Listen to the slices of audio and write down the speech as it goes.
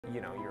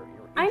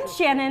I'm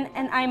Shannon,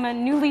 and I'm a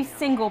newly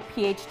single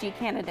PhD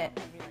candidate.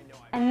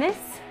 And this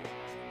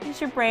is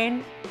your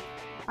brain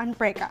on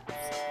breakups.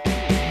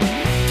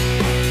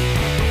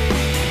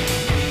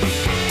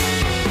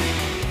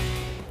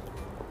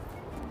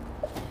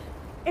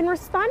 In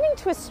responding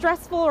to a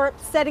stressful or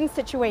upsetting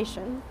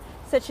situation,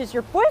 such as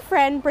your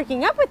boyfriend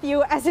breaking up with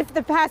you as if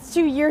the past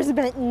 2 years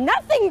meant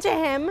nothing to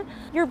him,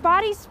 your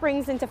body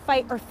springs into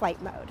fight or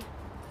flight mode.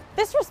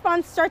 This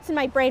response starts in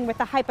my brain with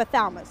the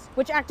hypothalamus,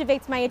 which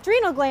activates my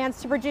adrenal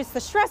glands to produce the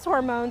stress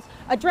hormones,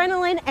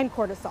 adrenaline and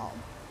cortisol.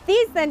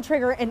 These then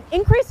trigger an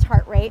increased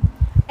heart rate,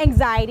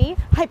 anxiety,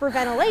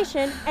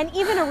 hyperventilation, and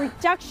even a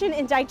reduction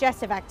in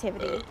digestive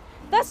activity,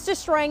 thus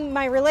destroying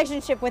my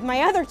relationship with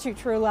my other two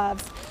true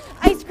loves,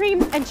 ice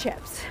cream and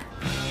chips.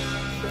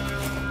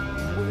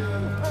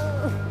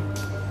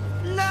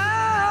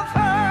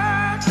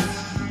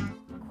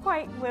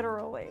 Quite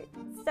literally.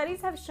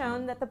 Studies have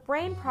shown that the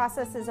brain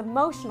processes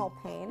emotional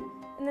pain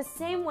in the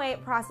same way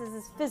it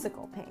processes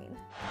physical pain.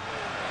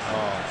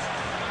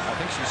 Oh, I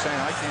think she's saying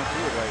I can't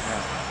do it right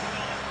now.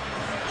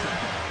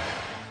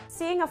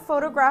 Seeing a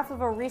photograph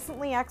of a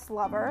recently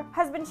ex-lover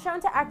has been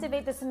shown to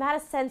activate the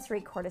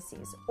somatosensory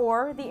cortices,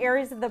 or the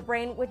areas of the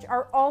brain which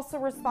are also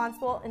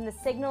responsible in the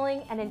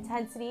signaling and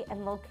intensity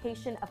and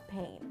location of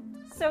pain.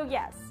 So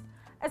yes,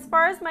 as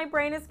far as my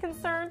brain is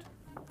concerned,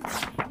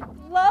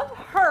 love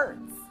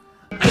hurts.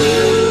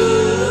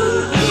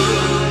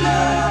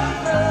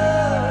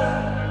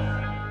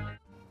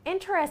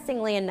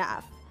 Interestingly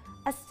enough,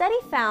 a study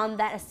found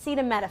that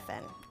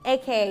acetaminophen,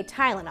 aka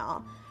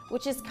Tylenol,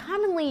 which is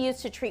commonly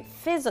used to treat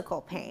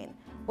physical pain,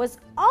 was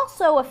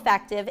also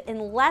effective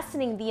in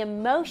lessening the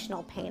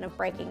emotional pain of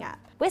breaking up.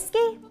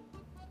 Whiskey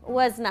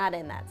was not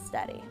in that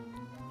study.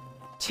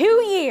 2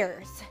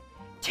 years!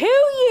 2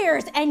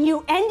 years, and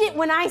you end it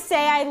when I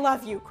say I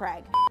love you,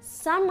 Craig.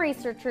 Some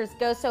researchers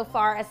go so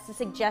far as to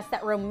suggest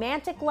that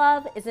romantic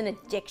love is an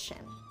addiction.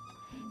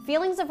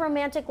 Feelings of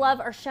romantic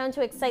love are shown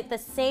to excite the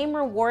same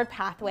reward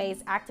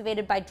pathways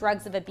activated by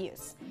drugs of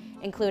abuse,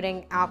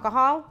 including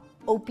alcohol,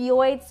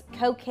 opioids,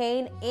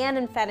 cocaine, and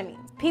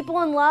amphetamines.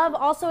 People in love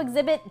also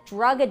exhibit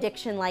drug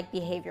addiction-like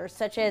behaviors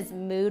such as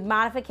mood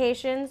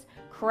modifications,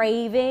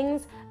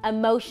 cravings,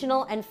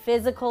 emotional and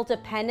physical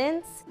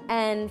dependence,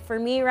 and for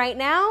me right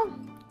now,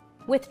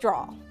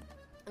 withdrawal.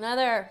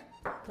 Another,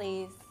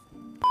 please.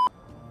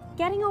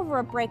 Getting over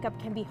a breakup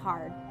can be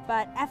hard,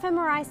 but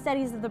fMRI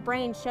studies of the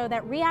brain show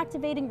that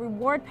reactivating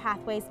reward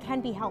pathways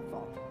can be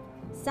helpful.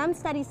 Some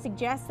studies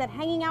suggest that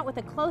hanging out with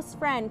a close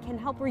friend can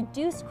help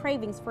reduce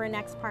cravings for an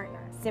ex-partner.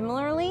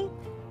 Similarly,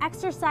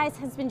 exercise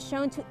has been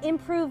shown to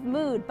improve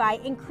mood by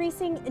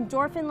increasing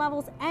endorphin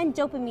levels and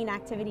dopamine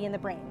activity in the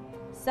brain.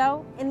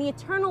 So, in the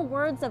eternal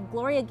words of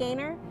Gloria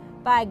Gaynor,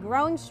 by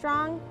growing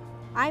strong,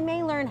 I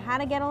may learn how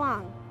to get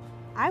along.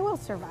 I will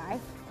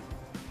survive.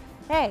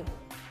 Hey,